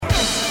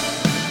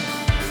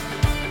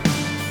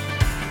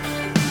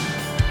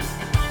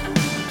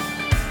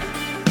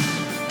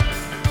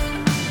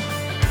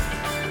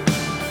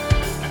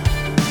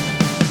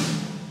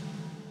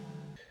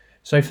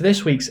So for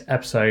this week's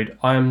episode,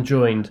 I am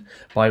joined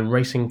by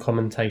racing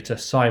commentator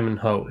Simon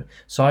Holt.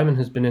 Simon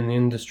has been in the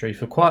industry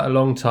for quite a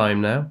long time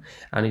now,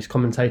 and he's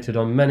commentated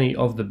on many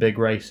of the big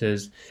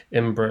races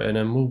in Britain,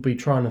 and we'll be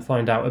trying to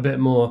find out a bit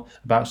more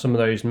about some of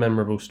those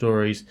memorable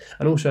stories,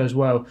 and also as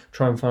well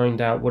try and find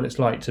out what it's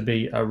like to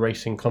be a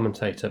racing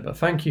commentator. But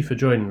thank you for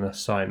joining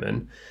us,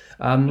 Simon.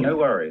 No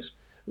worries.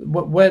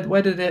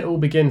 Where did it all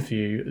begin for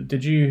you?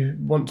 Did you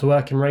want to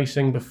work in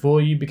racing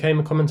before you became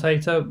a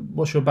commentator?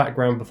 What's your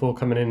background before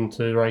coming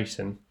into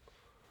racing?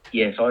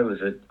 Yes, I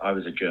was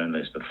a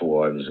journalist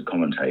before I was a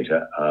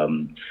commentator.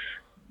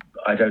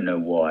 I don't know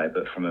why,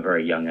 but from a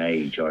very young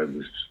age, I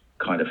was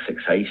kind of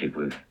fixated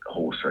with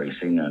horse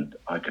racing, and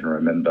I can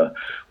remember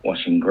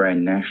watching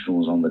Grand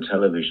Nationals on the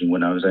television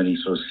when I was only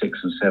sort of 6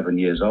 and 7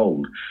 years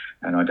old,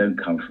 and I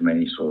don't come from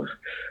any sort of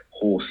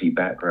horsey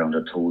background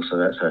at all, so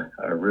that's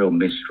a real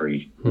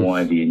mystery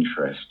why the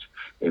interest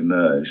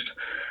emerged.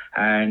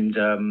 And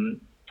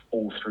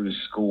all through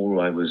school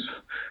I was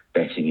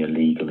betting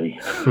illegally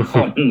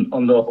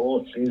on the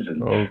horses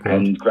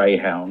and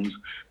greyhounds.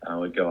 I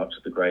would go up to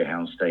the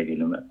Greyhound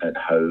Stadium at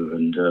Hove,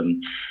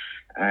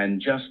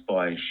 and just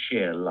by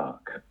sheer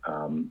luck,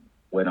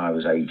 when I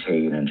was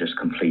 18 and just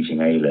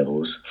completing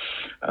A-levels,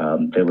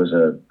 there was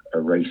a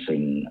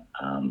racing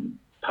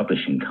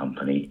publishing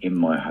company in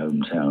my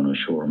hometown of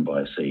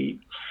Shoreham-by-Sea,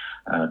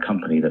 a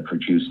company that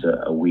produced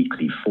a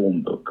weekly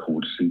form book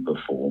called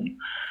Superform,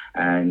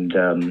 and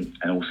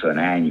also an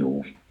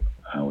annual,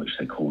 which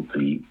they called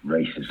the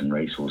Races and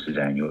Racehorses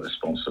Annual. It was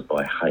sponsored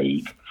by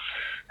Haig.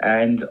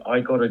 And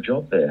I got a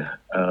job there,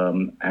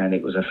 and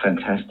it was a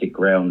fantastic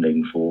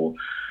grounding for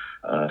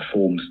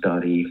form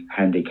study,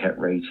 handicap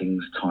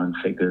ratings, time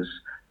figures,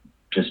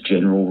 just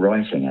general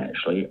writing,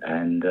 actually.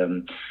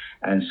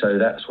 And so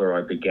that's where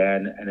I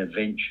began. And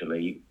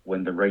eventually,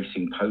 when the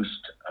Racing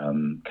Post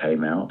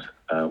came out,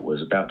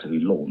 was about to be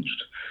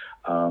launched,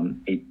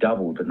 it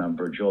doubled the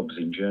number of jobs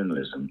in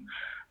journalism.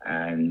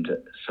 And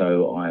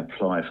so I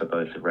applied for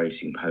both the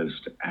Racing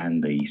Post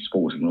and the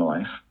Sporting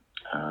Life,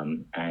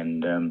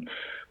 and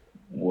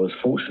was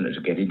fortunate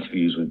to get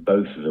interviews with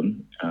both of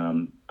them,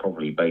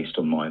 probably based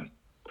on my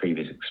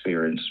previous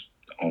experience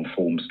on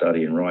form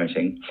study and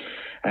writing.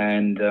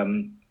 And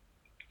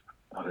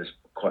I was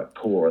quite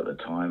poor at the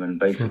time, and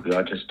basically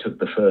I just took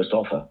the first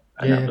offer,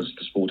 and that was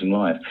the Sporting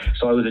Life.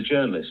 So I was a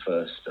journalist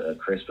first,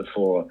 Chris,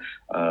 before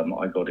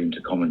I got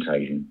into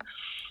commentating.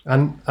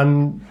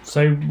 And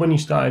so when you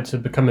started to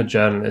become a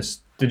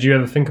journalist, did you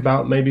ever think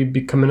about maybe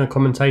becoming a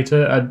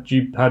commentator? Had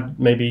you had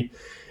maybe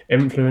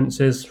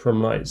influences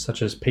from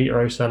such as Peter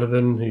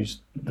O'Sullivan,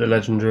 who's the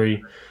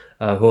legendary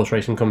horse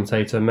racing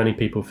commentator many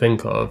people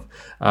think of?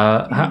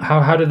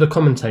 How did the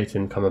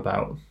commentating come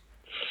about?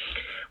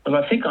 Well,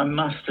 I think I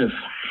must have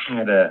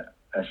had a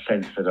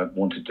sense that I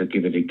wanted to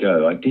give it a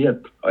go. I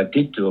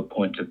did do a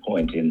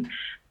point-to-point in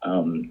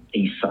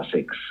East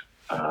Sussex,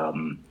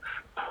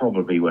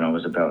 probably when I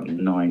was about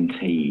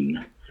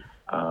 19,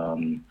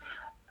 and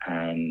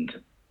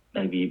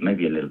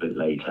maybe a little bit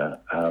later.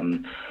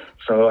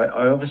 So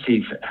I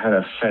obviously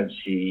had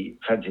fancied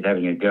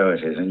having a go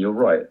at it. And you're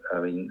right. I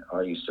mean,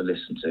 I used to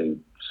listen to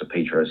Sir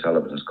Peter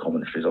O'Sullivan's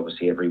commentaries,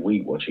 obviously every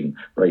week, watching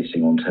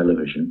racing on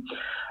television,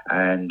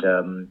 and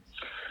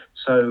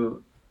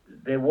so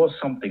there was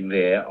something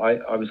there.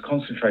 I was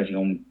concentrating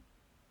on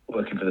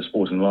working for the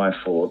Sporting Life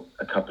for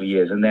a couple of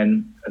years, and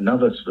then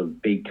another sort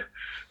of big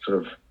sort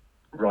of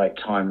right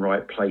time,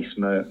 right place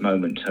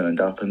moment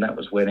turned up, and that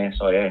was when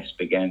SIS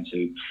began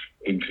to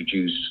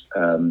introduce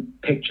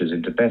pictures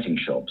into betting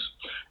shops.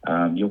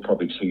 You're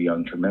probably too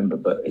young to remember,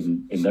 but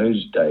in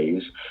those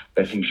days,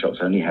 betting shops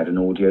only had an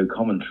audio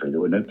commentary.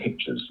 There were no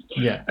pictures.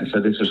 Yeah. And so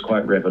this was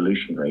quite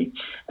revolutionary.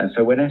 And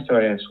so when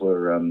SIS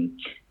were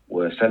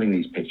selling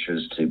these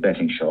pictures to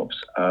betting shops,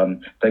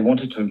 they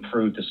wanted to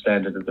improve the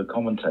standard of the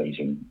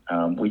commentating,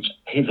 which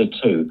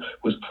hitherto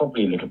was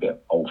probably a little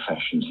bit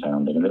old-fashioned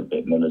sounding, a little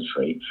bit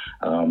military,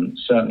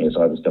 certainly as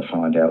I was to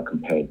find out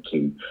compared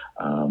to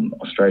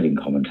Australian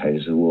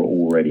commentators who were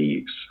already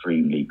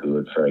extremely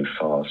good, very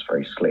fast,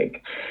 very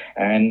slick.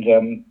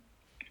 And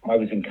I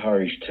was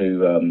encouraged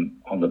to,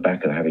 on the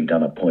back of having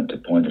done a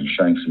point-to-point and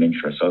showing some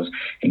interest, I was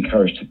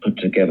encouraged to put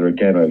together a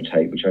demo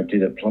tape, which I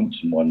did at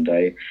Plumpton one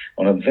day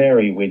on a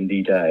very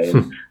windy day.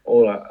 And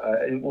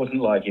it wasn't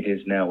like it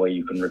is now where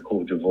you can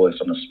record your voice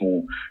on a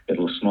small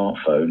little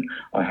smartphone.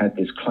 I had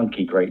this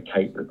clunky great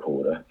tape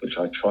recorder, which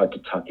I tried to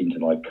tuck into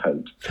my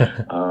coat.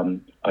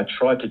 I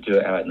tried to do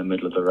it out in the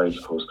middle of the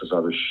racecourse because I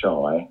was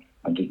shy.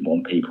 I didn't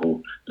want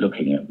people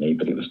looking at me,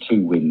 but it was too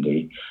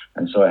windy.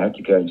 And so I had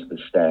to go into the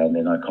stand,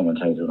 and I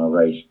commentated on a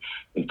race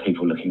with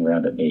people looking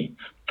around at me.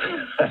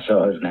 So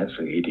I was an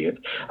absolute idiot.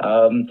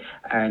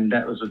 And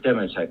that was a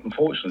demo tape.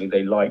 Unfortunately,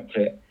 they liked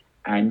it.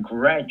 And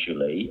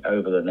gradually,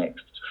 over the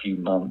next few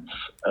months,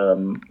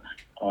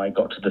 I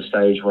got to the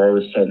stage where I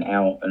was sent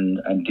out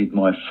and did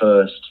my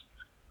first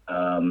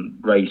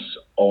race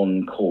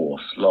on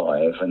course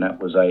live. And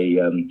that was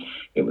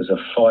it was a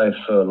 5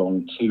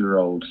 furlong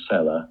 2-year-old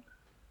seller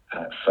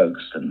at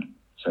Folkestone.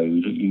 So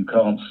you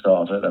can't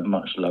start at a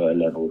much lower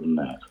level than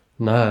that.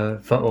 No,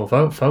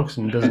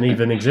 Folkestone doesn't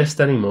even exist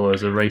anymore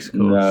as a race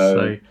course. No,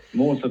 So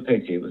more's the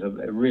pity. It was a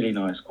really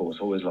nice course.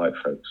 Always liked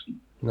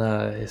Folkestone.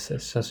 no, it's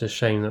such a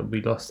shame that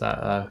we lost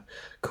that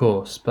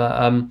course.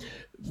 But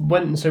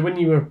when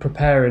you were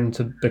preparing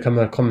to become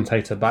a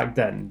commentator back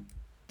then,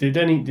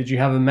 did you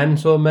have a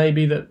mentor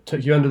maybe that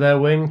took you under their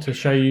wing to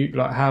show you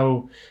like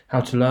how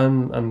to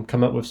learn and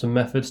come up with some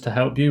methods to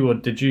help you, or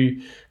did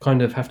you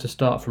kind of have to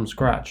start from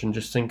scratch and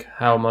just think,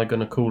 how am I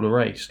going to call a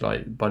race,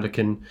 like by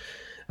looking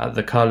at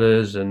the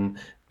colours and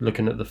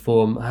looking at the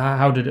form?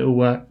 How did it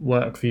all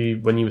work for you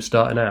when you were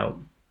starting out?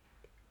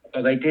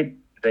 Well, they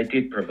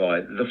did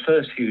provide. The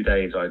first few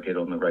days I did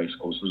on the race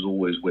course was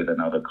always with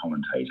another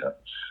commentator,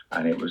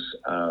 and it was,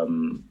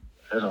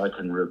 as I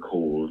can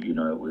recall,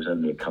 it was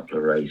only a couple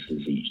of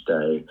races each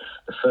day.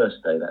 That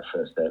first day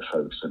at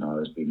Folkestone, I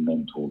was being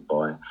mentored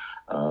by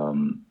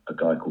a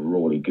guy called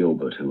Rawley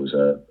Gilbert, who was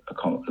a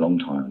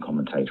long-time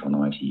commentator on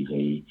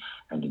ITV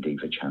and indeed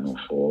for Channel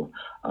 4.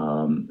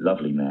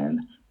 Lovely man.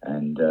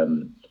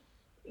 And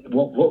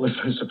what was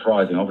so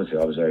surprising, obviously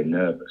I was very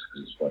nervous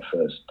because it's my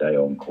first day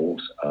on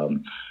course,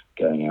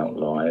 going out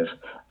live.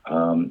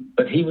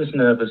 But he was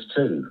nervous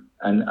too.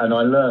 And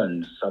I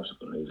learned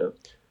subsequently that,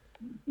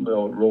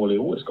 well, Rawley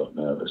always got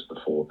nervous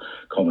before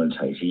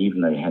commentating,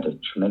 even though he had a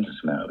tremendous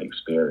amount of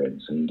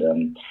experience.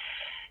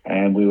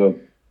 And we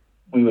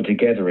were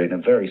together in a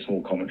very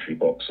small commentary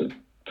box at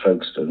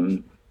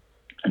Folkestone.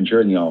 And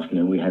during the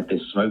afternoon, we had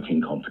this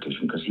smoking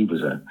competition because he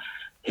was a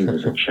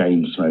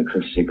chain smoker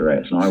of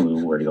cigarettes, and I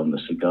was already on the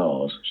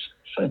cigars.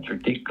 So it's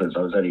ridiculous.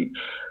 I was only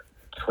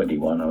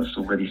 21. I was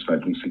already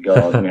smoking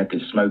cigars, and we had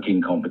this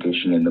smoking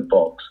competition in the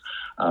box,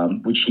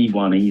 which he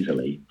won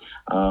easily.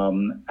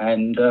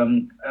 And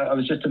I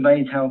was just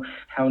amazed how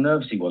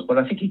nervous he was. But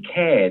I think he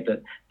cared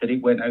that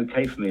it went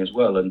okay for me as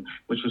well, and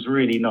which was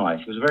really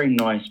nice. He was a very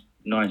nice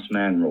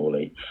man,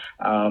 Rawley.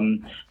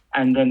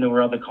 And then there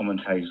were other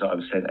commentators that I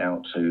was sent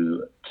out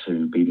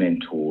to be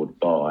mentored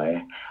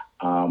by.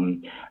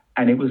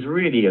 And it was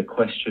really a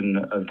question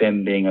of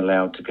them being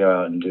allowed to go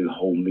out and do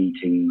whole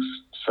meetings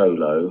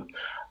solo.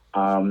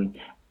 And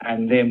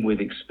then with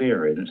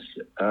experience,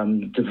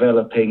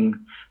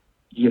 developing,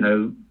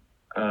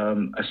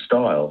 a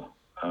style.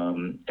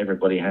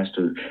 Everybody has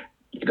to,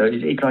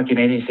 it's like in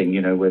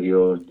anything, whether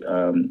you're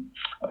a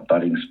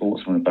budding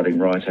sportsman, a budding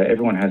writer,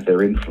 everyone has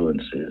their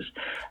influences.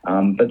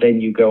 But then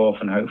you go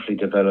off and hopefully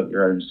develop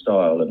your own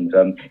style.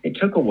 And it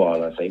took a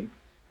while, I think.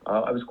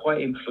 I was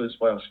quite influenced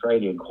by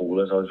Australian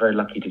callers. I was very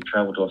lucky to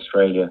travel to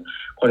Australia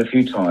quite a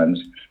few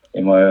times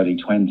in my early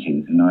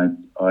 20s. And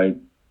I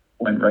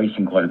went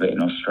racing quite a bit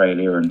in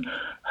Australia and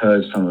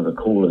heard some of the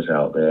callers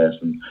out there,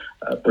 some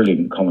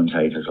brilliant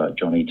commentators like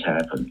Johnny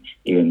Tapp and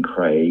Ian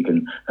Craig.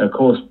 And of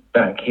course,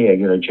 back here,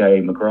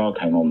 Jay McGrath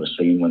came on the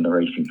scene when the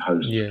Racing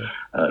Post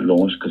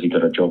launched, because he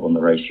got a job on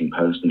the Racing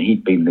Post, and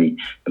he'd been the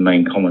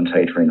main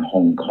commentator in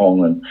Hong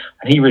Kong. And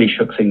he really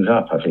shook things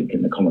up, I think,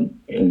 in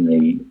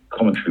the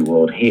commentary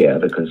world here,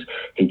 because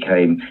he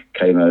came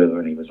over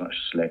and he was much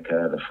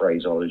slicker. The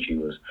phraseology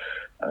was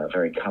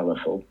very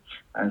colourful.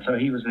 And so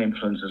he was an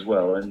influence as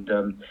well. And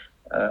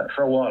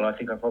for a while, I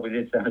think I probably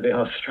did sound a bit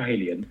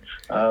Australian,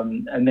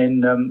 and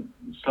then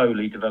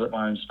slowly developed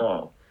my own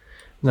style.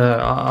 No,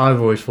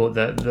 I've always thought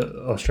that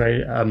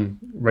Australia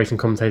racing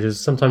commentators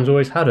sometimes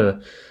always had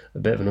a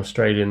bit of an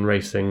Australian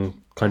racing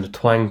kind of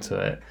twang to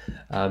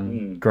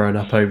it, growing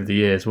up over the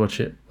years,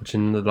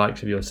 watching the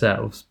likes of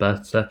yourselves.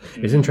 But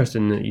it's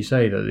interesting that you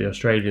say that the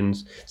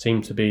Australians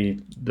seem to be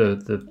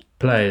the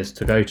players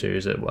to go to,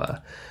 as it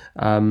were.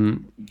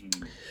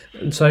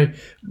 So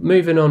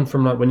moving on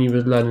from like when you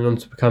were learning on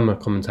to become a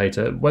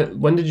commentator,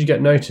 when did you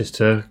get noticed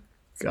to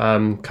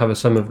cover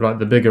some of like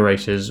the bigger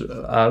races?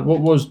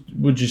 What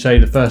would you say,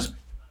 the first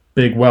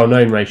big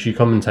well-known race you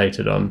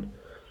commentated on?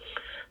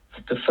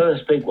 The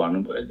first big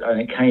one,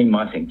 and it came,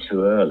 I think,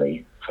 too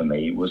early for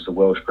me, was the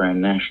Welsh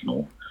Grand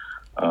National.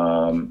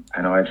 And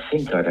I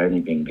think I'd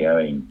only been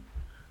going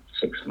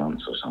 6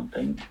 months or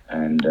something.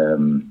 And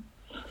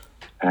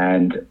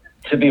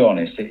to be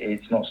honest,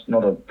 it's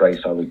not a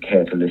race I would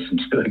care to listen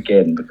to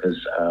again, because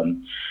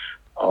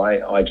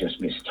I just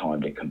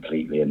mistimed it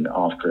completely. And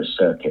after a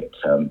circuit,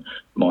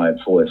 my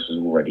voice was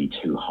already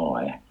too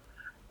high.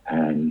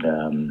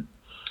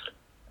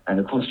 And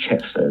of course,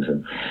 Chepstow is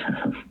a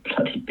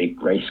bloody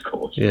big race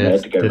course. Yeah, I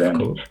had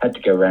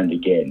to go round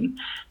again.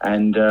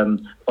 And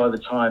by the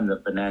time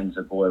that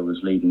Bonanza Boy was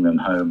leading them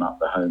home up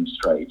the home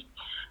straight,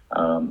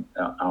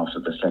 after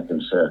the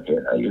second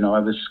circuit, I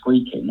was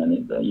squeaking, and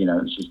it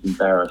was just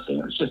embarrassing.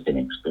 It was just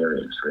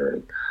inexperience,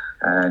 really.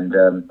 And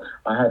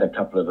I had a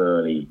couple of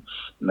early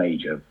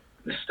major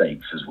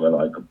mistakes as well.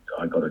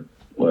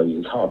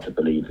 It's hard to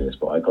believe this,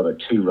 but I got a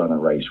 2-runner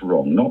race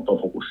wrong. Not the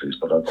horses,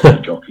 but I got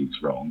the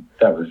jockeys wrong.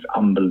 That was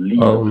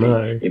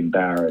unbelievably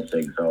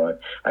embarrassing.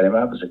 And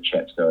that was at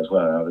Chepstow as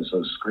well. I was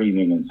sort of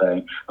screaming and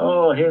saying,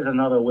 "Oh, here's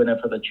another winner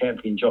for the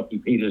champion jockey,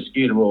 Peter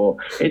Scudamore.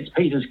 It's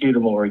Peter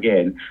Scudamore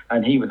again."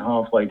 And he was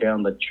halfway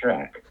down the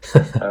track,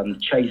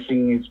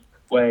 chasing his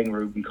weighing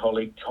room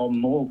colleague Tom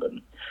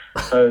Morgan.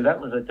 So that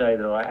was a day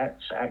that I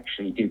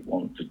actually did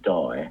want to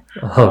die.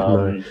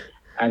 Oh, no.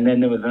 And then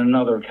there was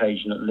another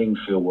occasion at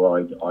Lingfield where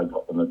I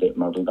got them a bit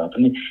muddled up.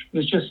 And it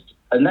was just,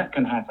 and that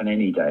can happen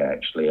any day,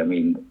 actually. I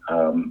mean,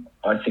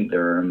 I think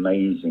there are an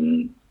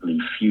amazingly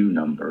few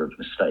number of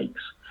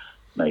mistakes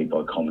made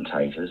by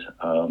commentators,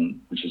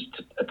 which is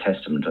a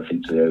testament, I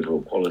think, to the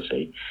overall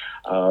quality,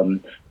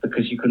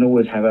 because you can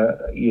always have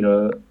a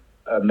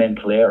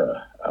mental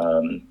error.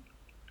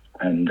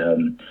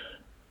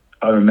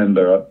 I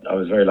remember I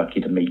was very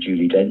lucky to meet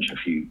Judi Dench a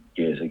few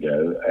years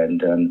ago,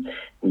 and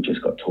we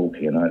just got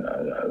talking, and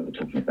I was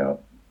talking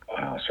about,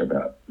 I asked her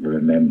about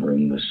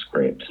remembering the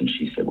script, and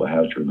she said, well,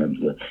 how do you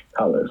remember the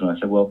colours? And I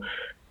said, well,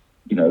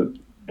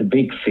 the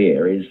big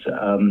fear is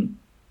an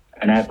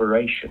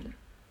aberration,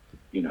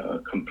 a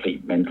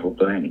complete mental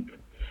blank.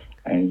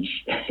 And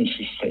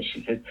she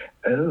said,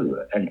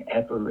 oh, an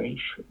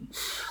aberration.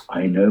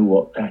 I know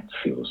what that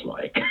feels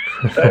like.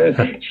 So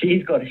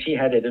she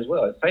had it as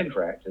well. It's the same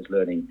for actors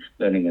learning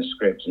a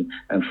script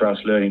and for us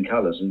learning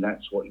colours. And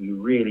that's what you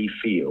really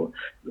feel,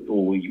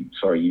 what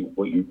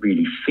you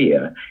really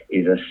fear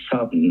is a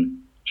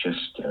sudden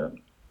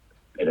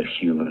bit of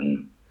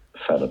human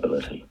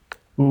fallibility.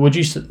 Would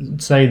you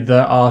say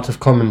the art of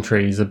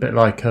commentary is a bit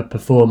like a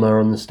performer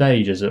on the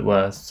stage, as it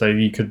were? So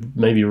you could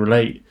maybe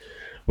relate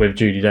with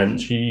Judi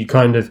Dench.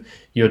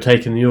 You're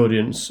taking the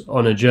audience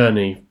on a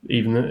journey,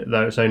 even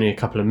though it's only a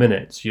couple of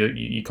minutes.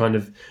 You kind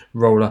of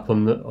roll up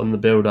on the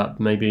build up,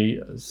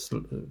 maybe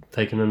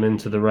taking them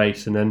into the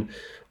race, and then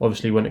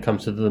obviously when it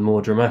comes to the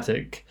more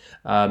dramatic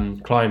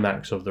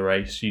climax of the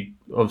race, you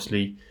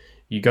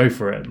go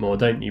for it more,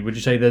 don't you? Would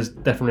you say there's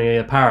definitely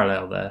a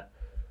parallel there?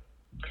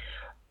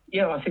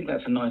 Yeah, I think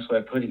that's a nice way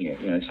of putting it.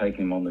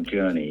 Taking them on the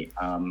journey.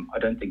 I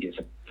don't think it's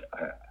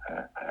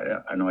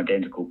an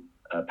identical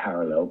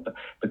parallel, but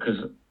because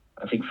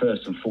I think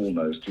first and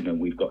foremost,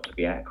 we've got to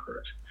be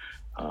accurate.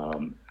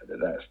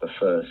 That's the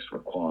first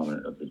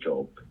requirement of the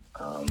job.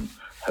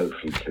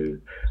 Hopefully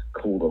to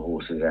call the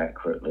horses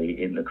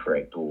accurately in the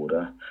correct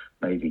order,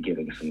 maybe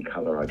giving some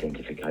colour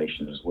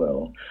identification as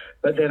well.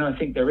 But then I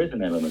think there is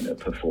an element of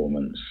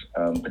performance,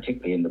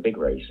 particularly in the big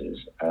races,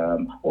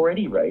 or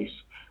any race,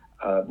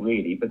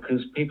 really,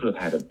 because people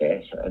have had a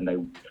bet and they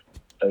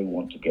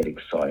want to get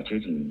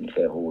excited, and if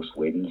their horse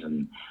wins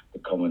and the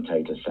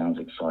commentator sounds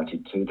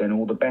excited too, then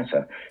all the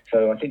better.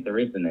 So I think there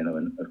is an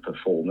element of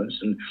performance,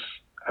 and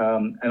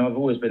I've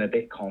always been a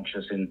bit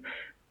conscious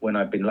when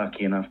I've been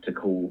lucky enough to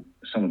call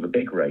some of the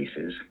big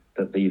races,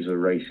 that these are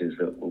races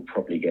that will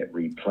probably get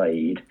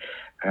replayed,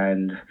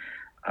 and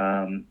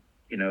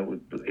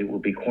it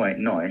would be quite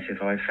nice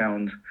if I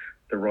found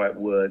the right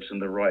words and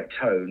the right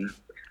tone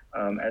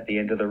at the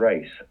end of the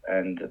race,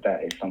 and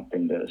that is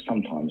something that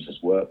sometimes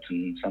has worked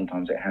and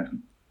sometimes it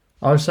hasn't.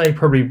 I would say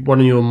probably one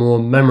of your more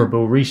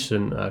memorable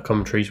recent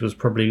commentaries was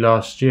probably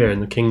last year in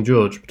the King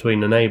George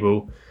between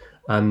Enable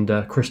and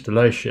Crystal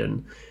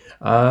Ocean.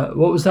 What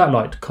was that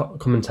like to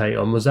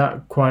commentate on? Was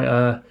that quite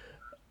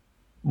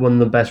one of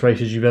the best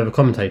races you've ever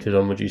commentated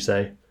on, would you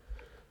say?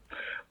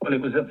 Well,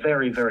 it was a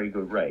very, very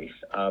good race.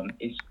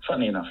 It's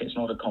funny enough, it's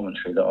not a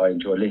commentary that I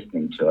enjoy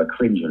listening to. I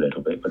cringe a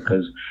little bit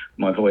because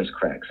my voice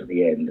cracks at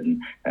the end, and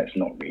that's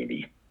not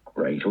really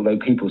great. Although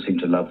people seem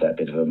to love that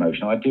bit of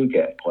emotion. I do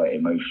get quite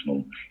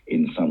emotional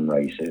in some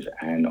races,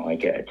 and I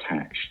get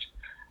attached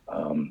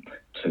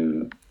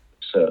to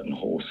certain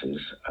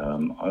horses.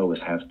 I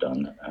always have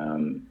done.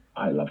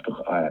 I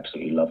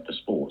absolutely love the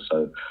sport,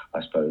 so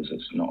I suppose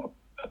it's not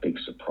a big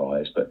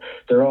surprise. But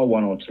there are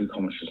one or two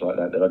commentaries like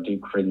that I do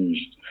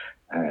cringe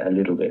a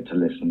little bit to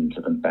listen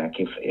to them back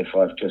if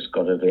I've just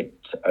got a bit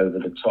over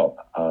the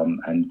top.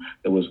 And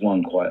there was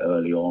one quite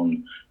early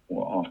on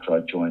after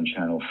I joined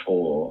Channel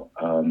 4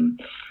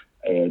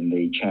 in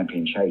the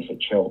Champion Chase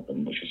at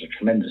Cheltenham, which was a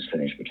tremendous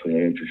finish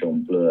between Edge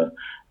Jean Bleu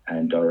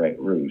and Direct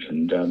Route.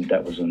 And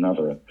that was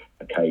another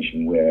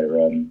occasion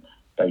where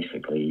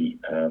basically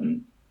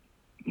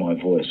my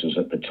voice was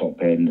at the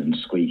top end and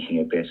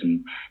squeaking a bit,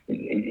 and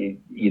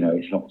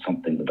it's not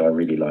something that I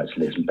really like to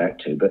listen back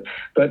to. But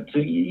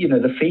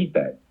the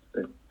feedback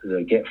that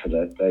I get for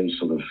those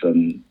sort of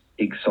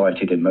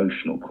excited,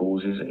 emotional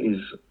calls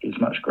is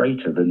much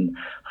greater than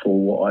for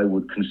what I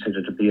would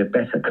consider to be a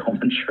better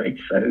commentary.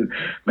 So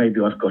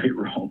maybe I've got it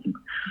wrong.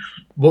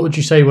 What would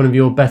you say one of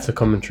your better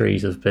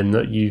commentaries have been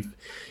that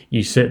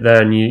you sit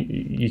there and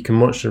you can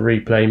watch the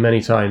replay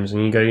many times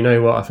and you go, you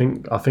know what, I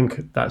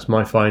think that's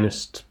my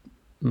finest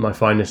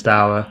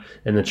hour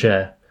in the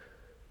chair?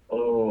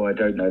 Oh, I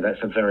don't know.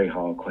 That's a very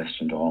hard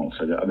question to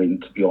answer. I mean,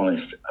 to be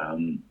honest,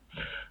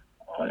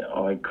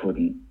 I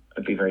couldn't.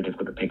 It'd be very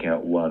difficult to pick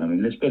out one. I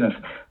mean, there's been a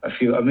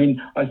few. I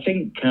mean, I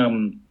think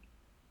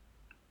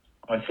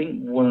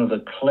one of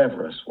the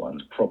cleverest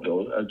ones,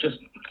 probably,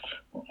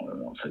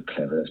 not so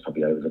clever, that's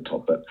probably over the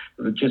top, but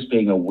just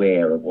being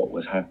aware of what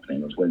was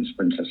happening was when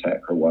Sprinter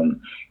Sacre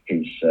won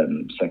his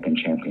second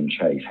Champion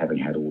Chase, having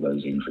had all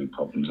those injury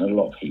problems. And a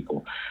lot of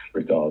people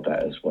regard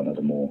that as one of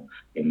the more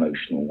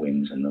emotional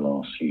wins in the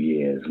last few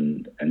years,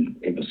 and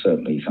it was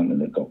certainly something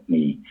that got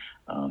me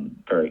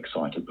very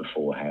excited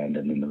beforehand,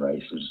 and in the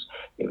race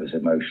it was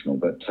emotional.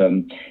 But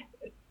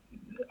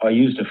I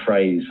used a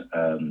phrase,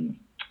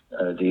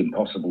 the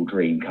impossible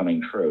dream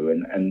coming true,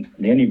 and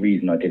the only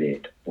reason I did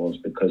it was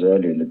because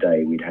earlier in the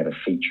day we'd had a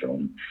feature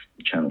on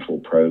the Channel 4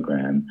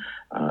 programme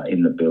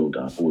in the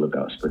build-up all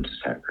about Sprinter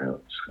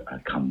Sacra's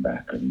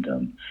comeback,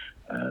 and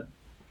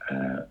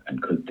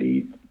could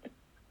the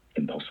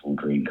impossible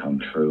dream come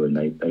true, and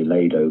they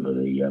laid over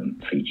the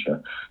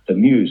feature the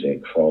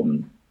music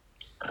from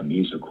a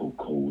musical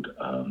called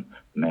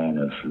Man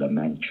of La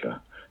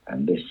Mancha,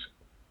 and this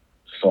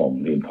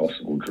song, The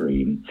Impossible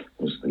Dream,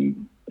 was the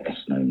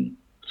best known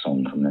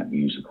song from that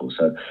musical.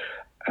 So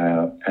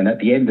and at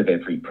the end of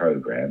every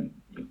programme,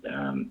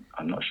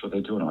 I'm not sure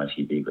they do on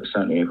ITV, but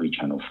certainly every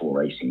Channel 4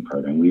 racing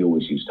programme, we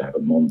always used to have a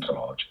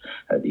montage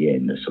at the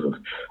end, a sort of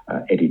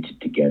edited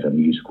together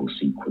musical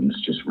sequence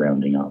just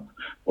rounding up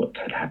what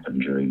had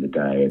happened during the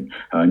day. And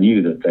I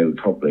knew that they would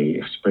probably,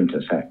 if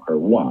Sprinter Sacra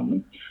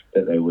won,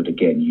 that they would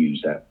again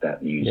use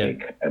that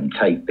music and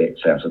take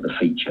bits out of the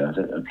feature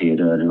that appeared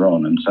earlier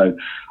on. And so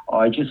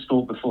I just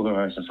thought before the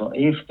race, I thought,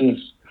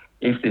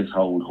 if this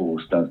old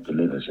horse does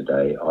deliver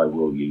today, I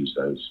will use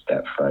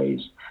that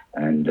phrase.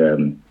 And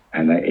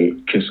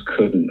it just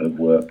couldn't have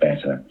worked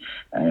better.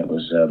 And it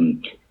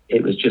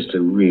was just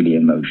a really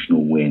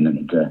emotional win,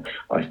 and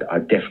I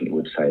definitely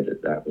would say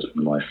that was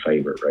one of my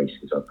favourite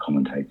races I've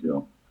commentated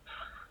on.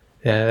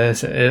 Yeah,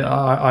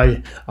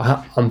 I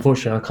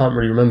unfortunately I can't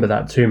really remember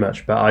that too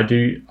much, but I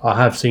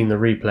have seen the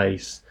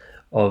replays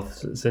of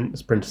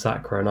Sprinter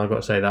Sacra, and I've got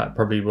to say that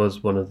probably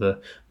was one of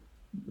the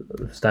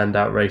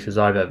standout races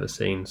I've ever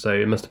seen. So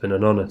it must have been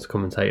an honour to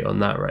commentate on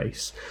that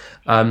race.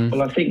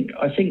 Well, I think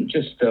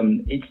just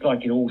it's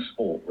like in all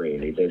sport,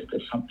 really. There's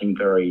something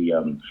very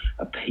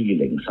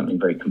appealing, something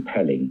very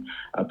compelling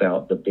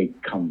about the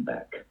big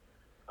comeback.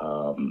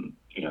 I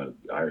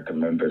can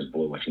remember as a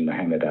boy watching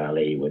Muhammad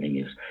Ali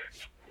winning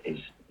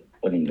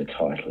winning the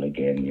title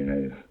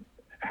again.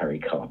 Harry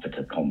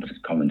Carpenter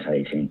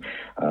commentating,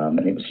 and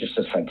it was just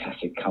a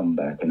fantastic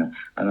comeback, and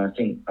I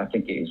think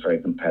it is very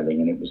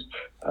compelling, and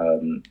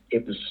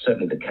it was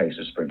certainly the case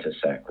of Sprinter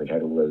Sacra. It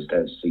had all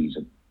those seas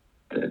of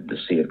the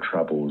sea of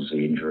troubles,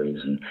 the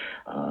injuries, and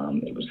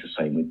it was the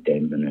same with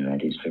Denman, who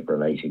had his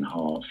fibrillating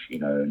heart,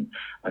 and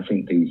I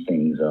think these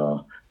things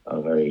are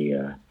very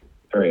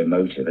very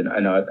emotive, and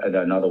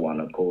another one,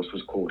 of course,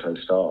 was Kauto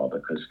Star,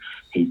 because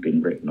he'd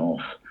been written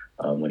off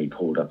when he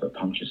pulled up at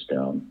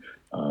Punchestown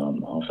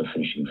after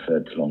finishing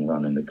third to long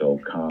run in the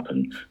Gold Cup,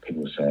 and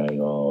people were saying,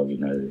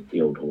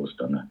 the old horse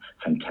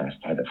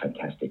had a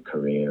fantastic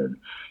career,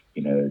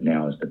 and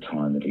now is the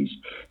time that he's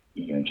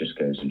just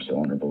goes into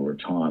honourable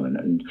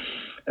retirement,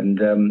 and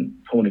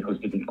Paul Nicholls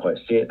didn't quite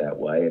see it that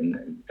way,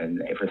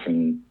 and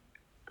everything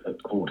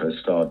that Kauto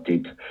Star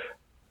did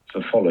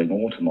the following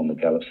autumn on the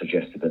Gallop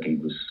suggested that he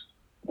was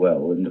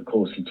well, and of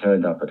course he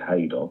turned up at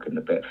Haydock in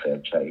the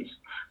Betfair Chase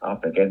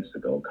up against the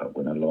Gold Cup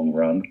winner Long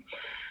Run,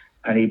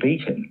 and he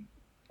beat him,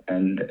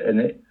 and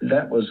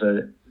that was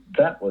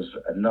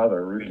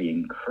another really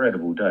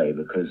incredible day,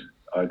 because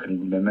I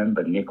can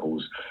remember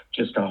Nicholls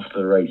just after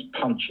the race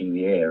punching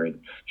the air in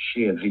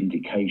sheer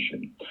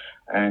vindication,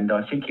 and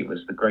I think it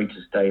was the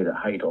greatest day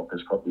that Haydock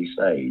has probably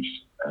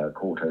staged,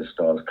 Kauto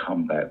Star's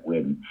comeback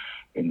win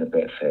in the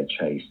Betfair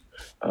Chase,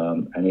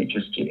 and it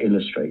just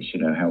illustrates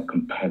how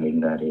compelling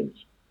that is.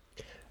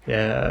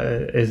 Yeah,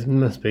 it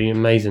must be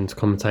amazing to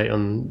commentate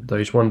on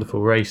those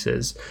wonderful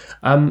races.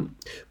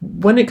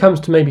 When it comes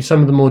to maybe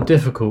some of the more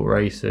difficult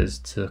races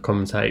to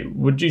commentate,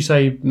 would you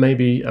say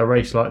maybe a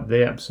race like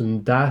the Epsom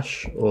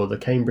Dash or the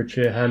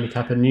Cambridgeshire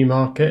Handicap in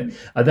Newmarket,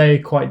 are they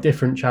a quite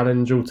different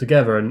challenge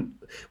altogether? And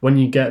when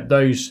you get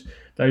those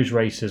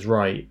races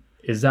right,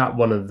 is that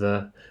one of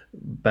the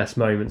best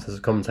moments as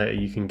a commentator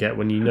you can get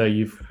when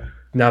you've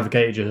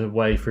navigated your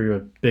way through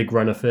a big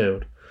runner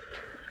field?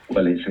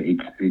 Well, it's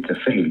a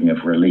feeling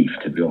of relief,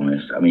 to be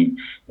honest. I mean,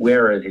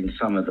 whereas in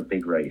some of the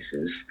big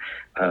races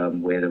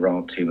where there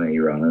aren't too many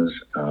runners,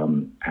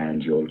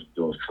 and you're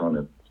trying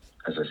to,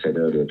 as I said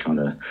earlier,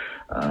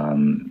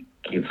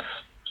 give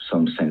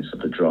some sense of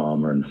the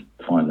drama and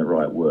find the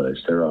right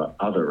words, there are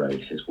other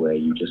races where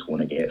you just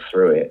want to get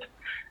through it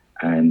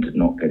and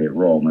not get it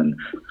wrong. And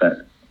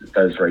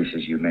those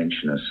races you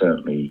mentioned are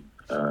certainly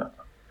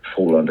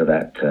fall under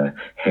that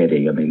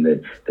heading. I mean,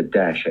 the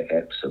Dash at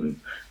Epsom,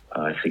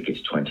 I think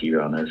it's 20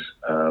 runners,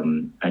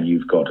 and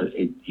you've got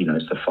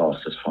it's the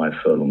fastest 5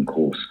 furlong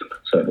course,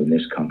 certainly in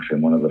this country,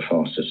 and one of the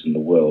fastest in the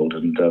world.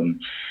 And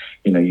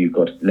you've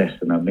got less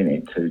than a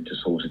minute to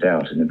sort it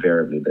out, and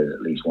invariably there's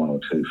at least one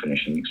or two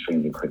finishing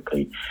extremely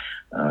quickly,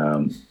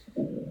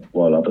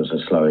 while others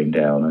are slowing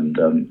down,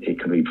 and it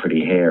can be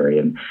pretty hairy.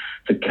 And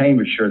the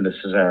Cambridgeshire and the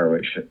Cesaro,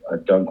 which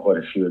I've done quite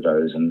a few of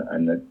those, and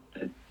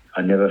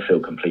I never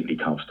feel completely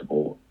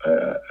comfortable,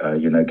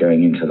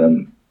 going into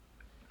them.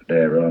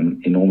 They're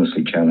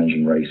enormously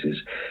challenging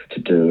races to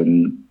do,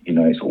 and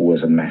it's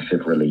always a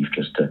massive relief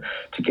just to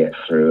get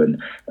through.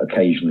 And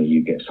occasionally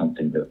you get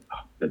something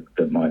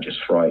that might just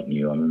frighten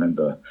you. I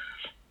remember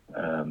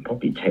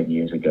probably 10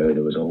 years ago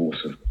there was a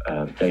horse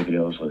of David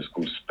Osler's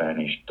called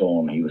Spanish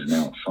Don. He was an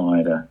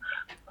outsider,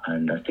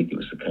 and I think it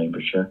was the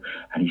Cambridgeshire,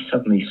 and he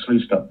suddenly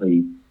sluiced up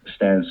the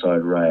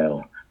stand-side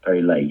rail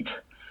very late,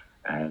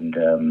 and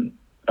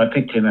I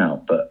picked him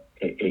out, but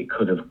it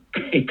could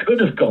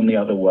have gone the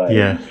other way.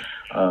 Yeah.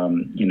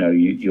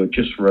 You're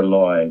just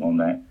relying on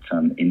that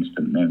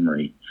instant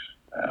memory,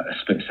 a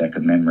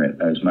split-second memory at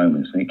those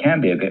moments, and it can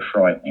be a bit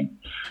frightening.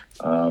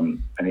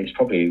 And it's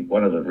probably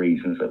one of the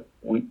reasons that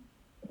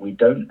we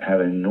don't have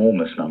an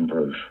enormous number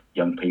of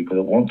young people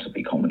that want to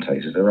be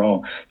commentators. There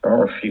are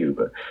a few,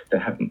 but there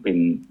haven't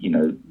been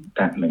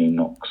that many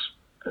knocks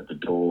at the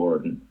door,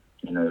 and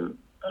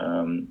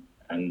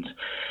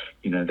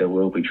there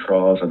will be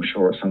trials, I'm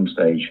sure, at some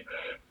stage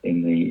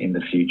in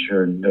the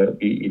future, and it'll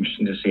be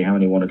interesting to see how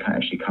many want to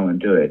actually come and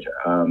do it.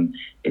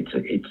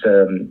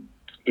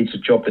 It's a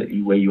job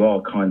where you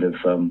are kind of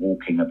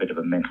walking a bit of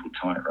a mental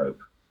tightrope.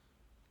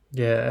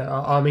 Yeah,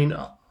 I mean,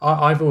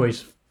 I've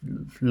always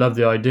loved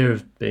the idea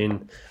of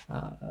being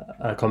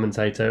a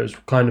commentator. It was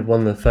kind of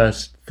one of the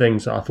first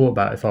things that I thought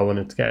about if I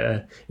wanted to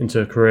get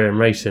into a career in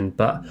racing,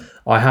 but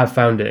I have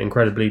found it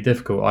incredibly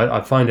difficult.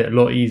 I find it a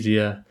lot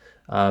easier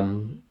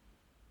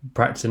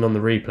practicing on the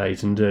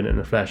replays and doing it in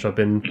the flesh. I've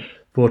been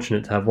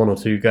fortunate to have one or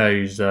two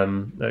goes at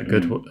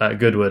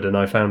Goodwood, and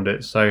I found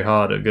it so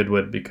hard at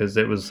Goodwood because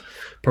it was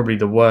probably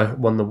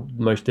one of the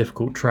most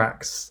difficult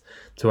tracks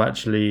to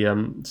actually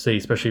see,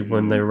 especially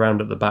when they were round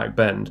at the back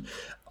bend.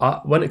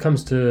 When it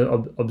comes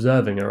to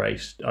observing a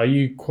race, are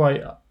you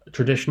quite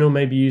traditional,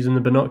 maybe using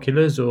the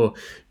binoculars, or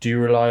do you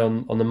rely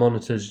on the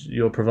monitors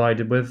you're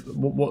provided with?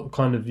 What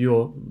kind of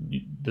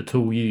the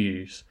tool you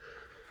use?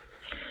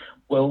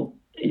 Well,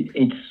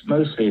 it's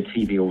mostly a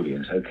TV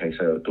audience. Okay,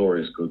 so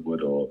Dorries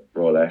Goodwood or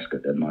Royal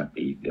Ascot,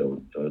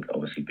 there'll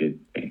obviously be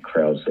big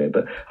crowds there,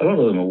 but a lot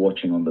of them are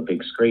watching on the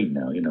big screen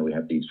now. We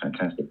have these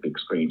fantastic big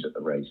screens at the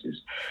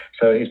races,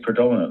 so it's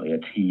predominantly a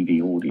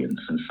TV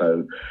audience, and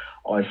so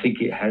I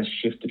think it has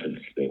shifted a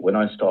little bit. When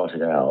I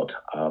started out,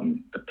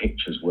 the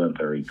pictures weren't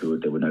very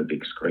good. There were no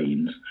big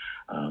screens.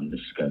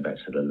 This is going back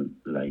to the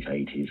late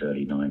 80s,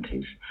 early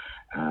 90s,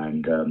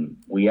 and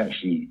we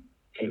actually,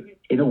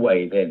 in a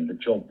way, then the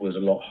job was a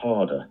lot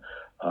harder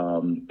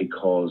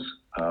because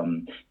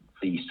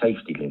the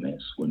safety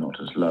limits were not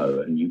as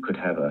low, and you could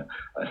have a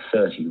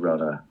 30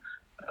 runner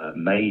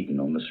maiden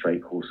on the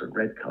straight course at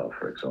Redcar,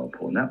 for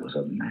example, and that was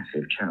a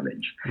massive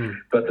challenge.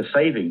 But the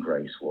saving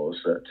grace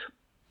was that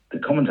the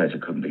commentator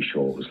couldn't be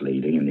sure what was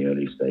leading in the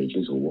early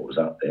stages or what was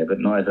up there, but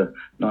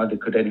neither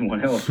could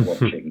anyone else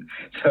watching,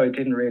 so it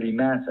didn't really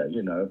matter.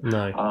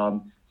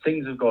 No.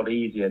 Things have got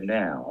easier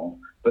now,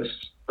 but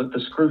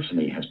the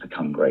scrutiny has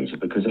become greater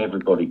because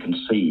everybody can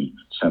see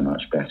so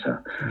much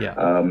better.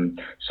 Yeah.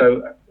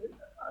 So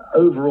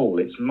overall,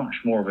 it's much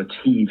more of a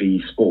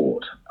TV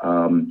sport,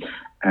 and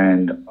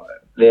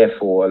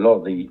therefore a lot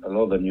of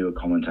the newer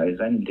commentators,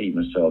 and indeed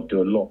myself,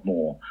 do a lot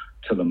more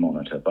to the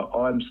monitor. But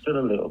I'm still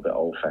a little bit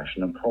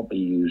old-fashioned and probably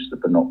use the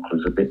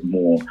binoculars a bit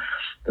more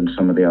than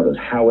some of the others.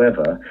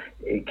 However,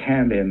 it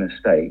can be a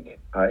mistake.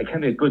 It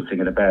can be a good thing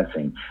and a bad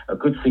thing. A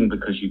good thing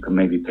because you can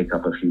maybe pick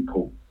up a few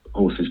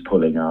horses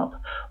pulling up,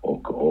 or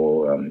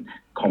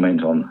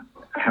comment on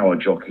how a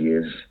jockey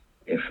is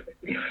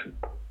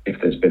if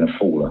there's been a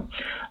faller,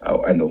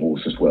 and the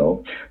horse as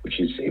well, which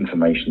is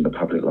information the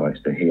public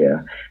likes to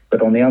hear.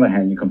 But on the other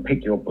hand, you can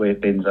pick your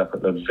bins up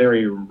at the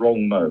very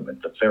wrong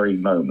moment, the very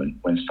moment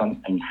when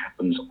something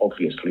happens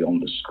obviously on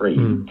the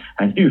screen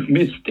and you've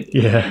missed it.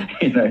 Yeah.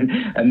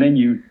 And then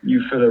you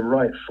feel a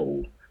right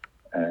fool,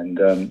 and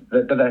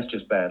that's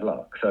just bad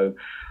luck. So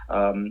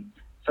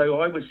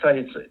I would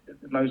say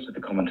most of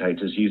the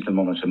commentators use the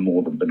monitor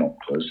more than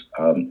binoculars,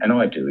 and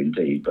I do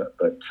indeed. But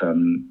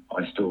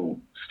I still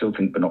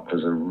think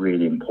binoculars are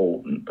really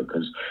important,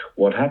 because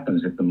what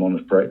happens if the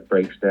monitor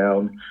breaks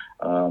down?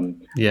 And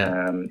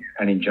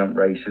in jump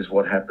races,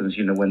 what happens?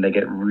 When they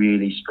get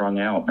really strung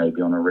out,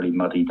 maybe on a really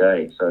muddy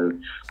day. So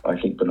I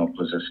think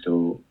binoculars are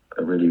still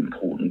a really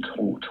important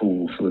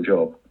tool for the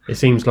job. It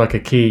seems like a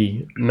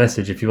key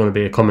message if you want to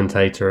be a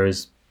commentator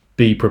is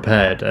be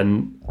prepared,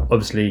 and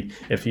obviously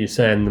if you're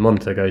saying the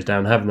monitor goes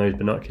down, having those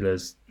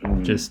binoculars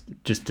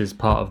just as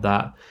part of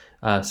that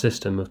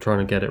system of trying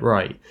to get it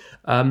right.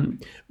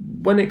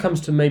 When it comes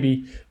to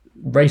maybe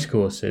race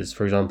courses,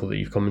 for example, that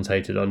you've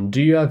commentated on,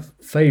 do you have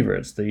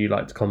favourites that you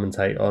like to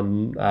commentate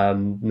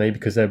on, maybe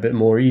because they're a bit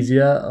more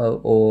easier,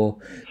 or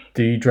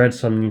do you dread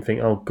some and you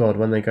think, oh God,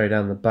 when they go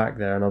down the back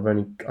there and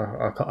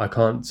I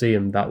can't see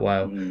them that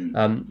well?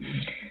 Do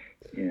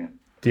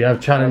you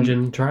have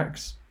challenging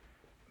tracks?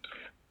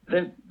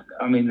 There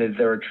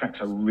are tracks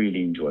I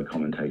really enjoy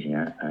commentating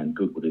at, and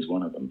Goodwood is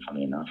one of them,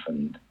 funny enough.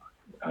 And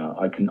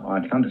I can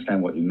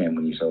understand what you meant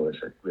when you said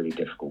it's a really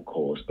difficult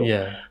course. But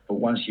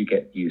once you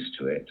get used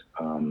to it,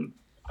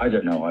 I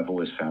don't know. I've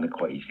always found it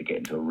quite easy to get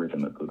into a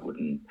rhythm at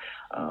Goodwood,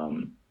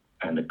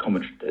 and the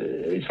commentary.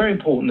 It's very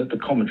important that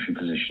the commentary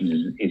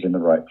position is in the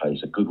right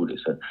place. At Goodwood,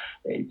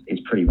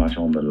 it's pretty much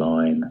on the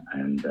line,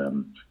 and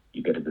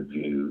you get a good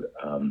view.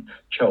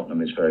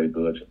 Cheltenham is very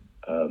good.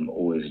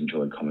 Always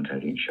enjoyed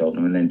commentating at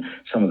Cheltenham, and then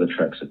some of the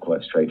tracks are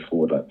quite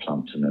straightforward, like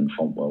Plumpton and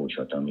Fontwell, which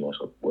I've done a lot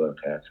of work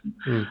at.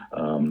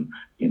 And,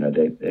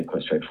 they're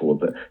quite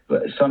straightforward.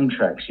 But some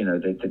tracks,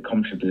 the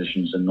commentary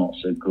positions are not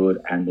so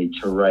good, and the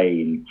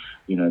terrain,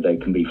 they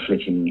can be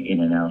flitting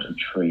in and out of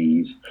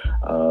trees.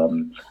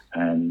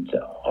 And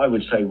I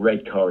would say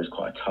Redcar is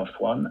quite a tough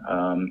one,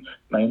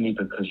 mainly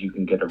because you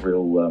can get a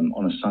real,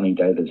 on a sunny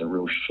day, there's a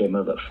real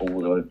shimmer that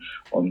falls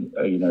on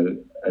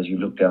as you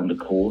look down the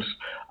course,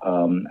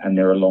 and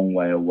they're a long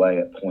way away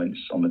at points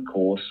on the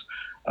course.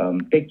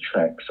 Big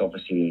tracks,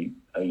 obviously,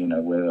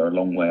 where they're a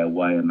long way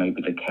away and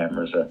maybe the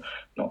cameras are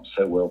not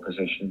so well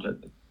positioned,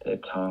 they're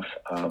tough.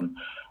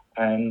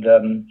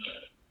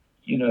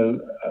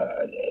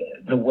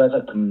 The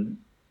weather can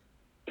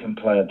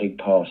play a big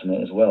part in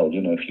it as well.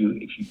 If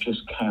you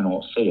just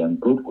cannot see, and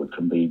Goodwood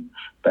can be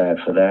bad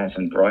for that,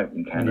 and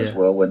Brighton can as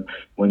well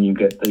when you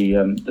get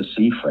the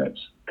sea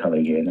frets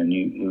coming in and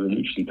you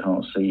literally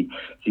can't see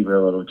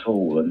very well at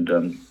all.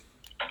 And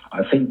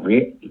I think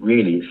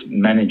really it's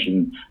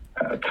managing,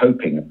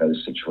 coping at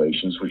those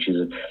situations, which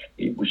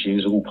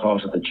is all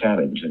part of the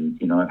challenge.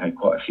 And I've had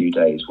quite a few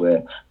days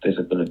where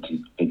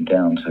visibility's been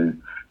down to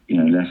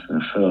less than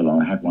a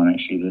furlong. I had one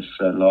actually this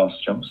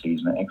last jump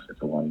season at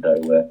Exeter one day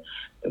where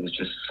there was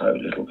just so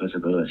little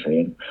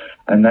visibility,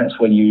 and that's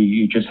when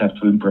you just have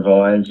to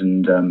improvise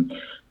and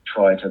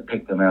try to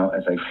pick them out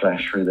as they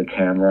flash through the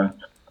camera,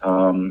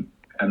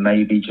 and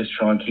maybe just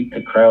try and keep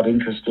the crowd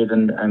interested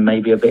and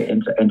maybe a bit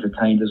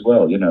entertained as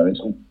well.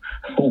 It's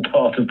all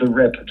part of the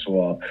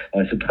repertoire,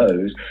 I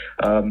suppose.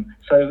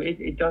 So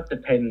it does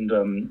depend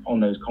on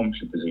those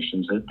commentary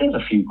positions. There's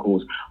a few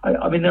courses.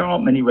 I mean, there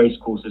aren't many race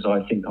courses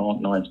I think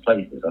aren't nice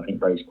places. I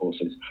think race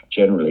courses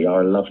generally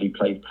are lovely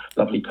places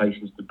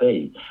to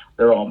be.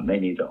 There aren't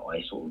many that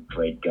I sort of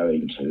dread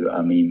going to.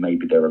 I mean,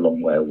 maybe they're a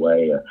long way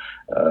away,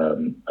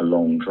 a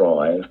long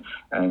drive,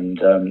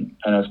 and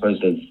I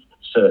suppose there's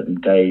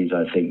certain days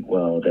I think,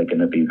 well, they're going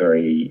to be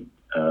very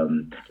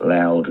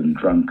loud and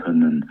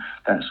drunken and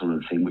that sort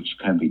of thing, which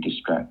can be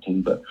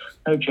distracting. But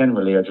no,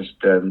 generally,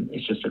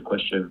 it's just a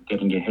question of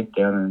getting your head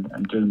down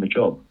and doing the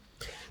job.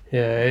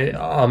 Yeah,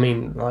 I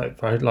mean,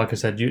 like I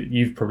said,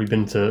 you've probably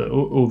been to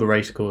all the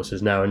race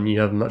courses now, and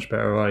you have a much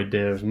better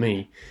idea of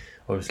me,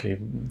 obviously,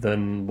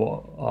 than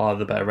what are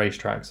the better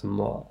racetracks and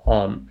what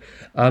aren't.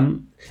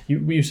 You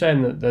were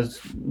saying that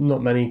there's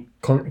not many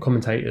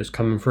commentators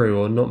coming through,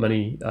 or not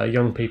many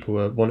young people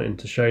are wanting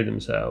to show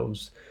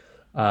themselves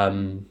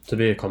to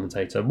be a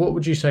commentator. What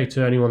would you say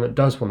to anyone that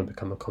does want to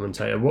become a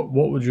commentator? What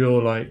would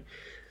your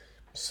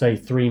say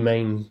 3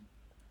 main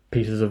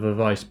pieces of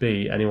advice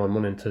be? Anyone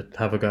wanting to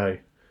have a go?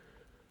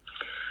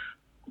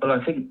 Well,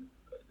 I think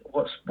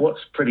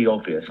what's pretty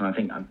obvious, and I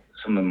think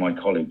some of my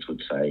colleagues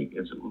would say,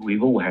 is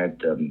we've all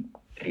had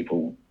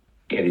people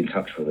get in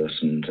touch with us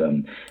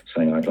and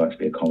saying, I'd like to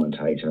be a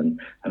commentator, and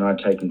I've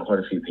taken quite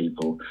a few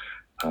people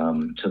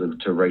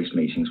to race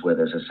meetings where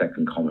there's a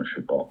second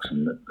commentary box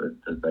and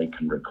that they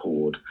can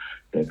record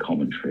their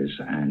commentaries.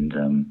 And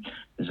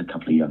there's a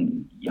couple of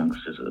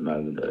youngsters at the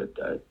moment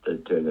that are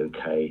doing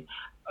okay.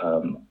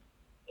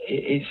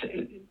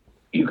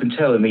 You can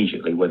tell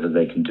immediately whether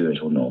they can do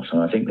it or not,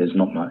 and I think there's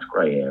not much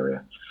grey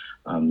area.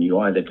 You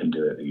either can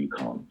do it or you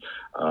can't.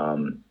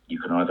 You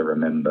can either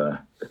remember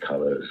the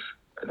colours,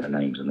 the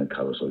names and the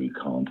colours, or you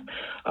can't.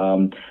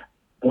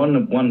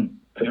 One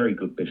very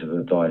good bit of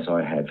advice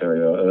I had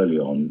very early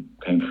on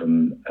came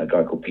from a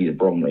guy called Peter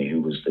Bromley,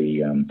 who was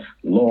the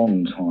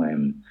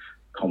long-time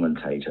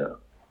commentator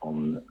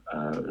on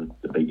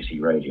the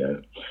BBC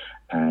Radio,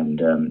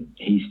 and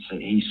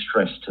he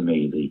stressed to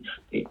me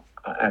the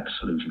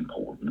absolute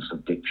importance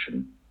of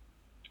diction,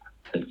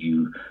 that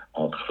you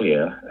are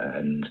clear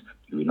and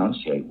you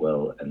enunciate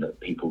well and that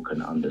people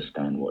can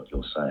understand what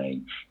you're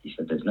saying. He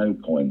said there's no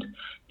point,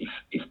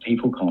 if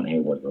people can't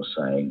hear what you're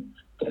saying,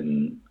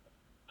 then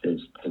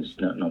there's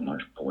not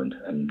much point.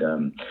 And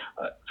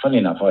funny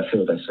enough, I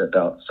feel this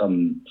about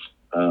some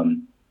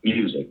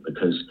music,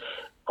 because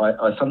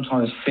I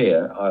sometimes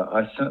fear,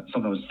 I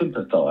sometimes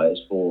sympathise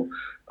for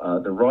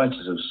the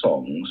writers of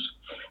songs,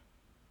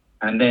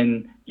 and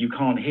then you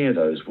can't hear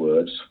those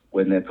words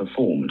when they're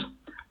performed.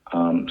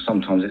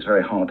 Sometimes it's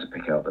very hard to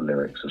pick out the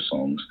lyrics of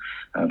songs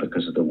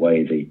because of the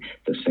way the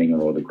singer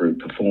or the group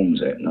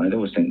performs it. And I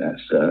always think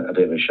that's a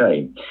bit of a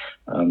shame.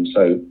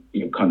 So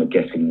you're kind of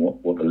guessing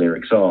what the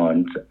lyrics are.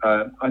 And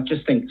I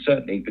just think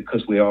certainly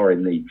because we are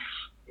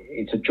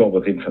it's a job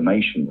of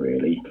information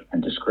really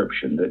and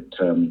description,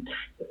 that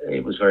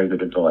it was very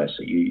good advice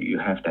that you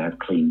have to have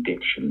clean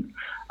diction.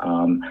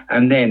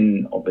 And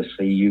then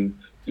obviously you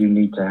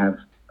need to have,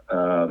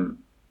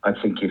 I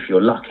think if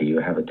you're lucky, you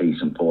have a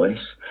decent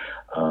voice.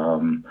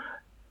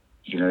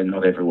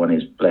 Not everyone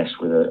is blessed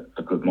with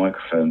a good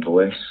microphone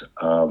voice.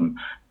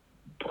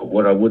 But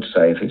what I would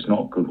say, if it's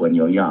not good when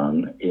you're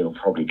young, it'll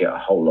probably get a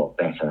whole lot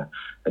better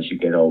as you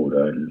get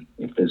older. And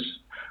if there's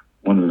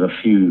one of the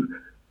few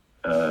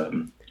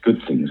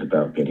good things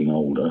about getting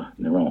older,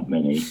 and there aren't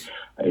many,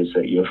 is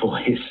that your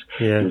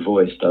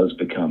voice does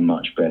become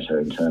much better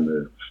in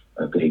terms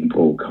of being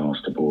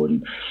broadcastable.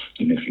 And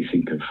if you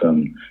think of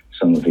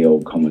some of the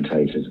old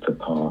commentators of the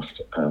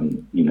past,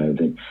 and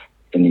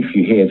if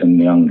you hear them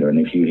younger, and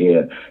if you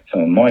hear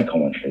some of my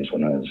commentaries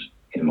when I was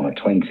in my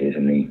 20s,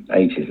 in the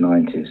 80s,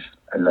 90s,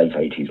 late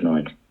 80s,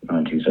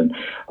 90s, and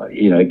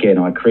again,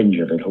 I cringe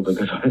a little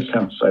because I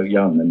sound so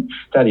young, and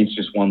that is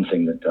just one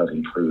thing that does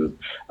improve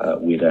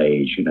with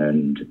age,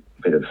 and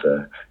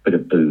a bit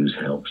of booze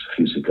helps, a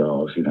few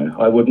cigars.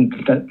 I wouldn't,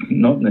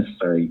 not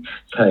necessarily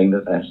saying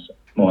that that's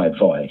my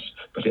advice,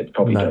 but it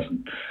probably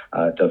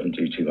doesn't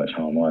do too much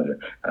harm either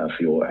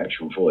for your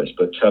actual voice.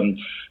 But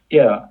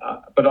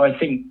but I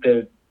think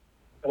that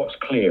what's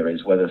clear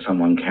is whether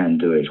someone can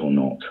do it or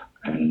not,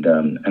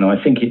 and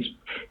I think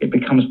it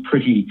becomes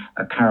pretty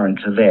apparent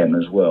to them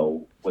as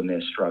well when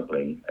they're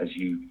struggling, as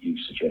you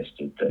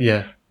suggested, that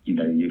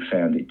you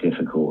found it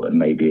difficult and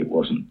maybe it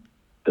wasn't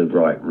the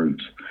right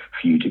route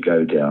for you to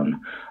go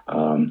down,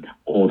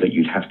 or that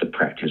you'd have to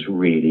practice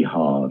really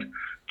hard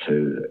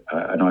to.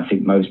 And I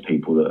think most of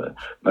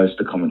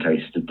the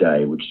commentators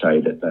today would say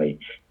that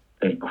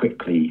they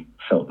quickly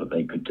felt that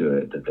they could do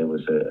it, that there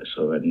was a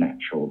sort of a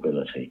natural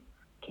ability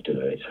to do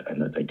it,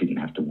 and that they didn't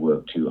have to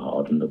work too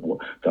hard, and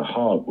the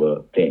hard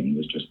work then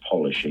was just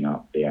polishing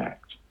up the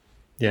act.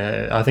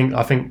 Yeah, I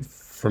think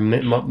from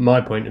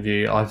my point of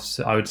view,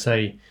 I would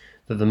say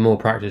that the more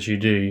practice you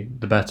do,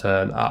 the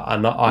better.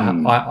 And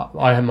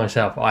I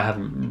myself, I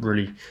haven't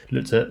really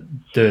looked at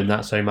doing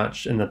that so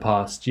much in the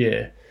past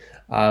year,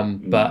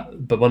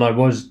 but when I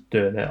was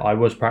doing it, I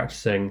was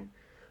practicing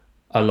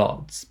a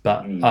lot.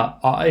 But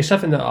it's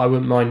something that I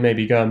wouldn't mind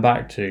maybe going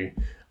back to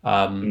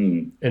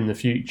in the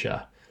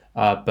future.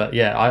 But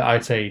yeah,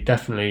 I'd say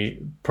definitely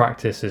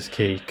practice is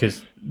key,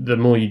 because the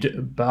more you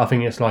do, but I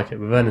think it's like it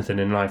with anything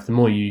in life, the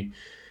more you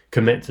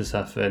commit to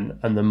something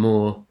and the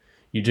more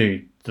you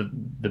do, the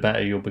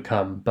better you'll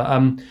become. But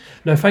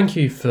no, thank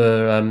you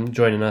for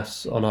joining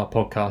us on our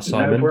podcast,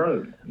 Simon.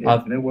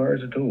 No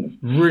worries at all.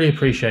 Really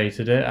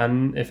appreciated it,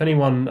 and if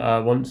anyone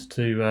wants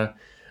to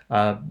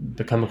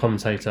become a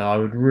commentator, I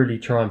would really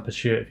try and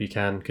pursue it if you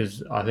can,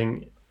 because I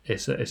think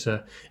it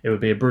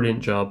would be a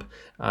brilliant job.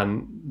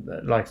 And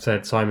like I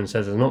said, Simon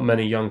says there's not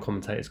many young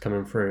commentators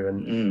coming through,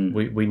 and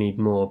we need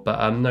more.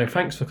 But no,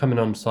 thanks for coming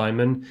on,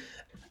 Simon.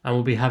 And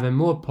we'll be having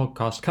more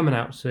podcasts coming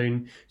out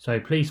soon,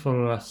 so please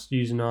follow us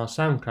using our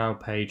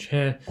SoundCloud page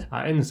here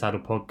at In the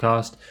Saddle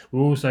Podcast.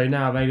 We're also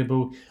now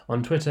available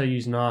on Twitter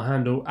using our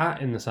handle at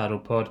In the Saddle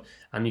Pod,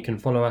 and you can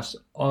follow us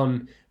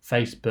on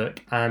Facebook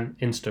and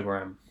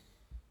Instagram.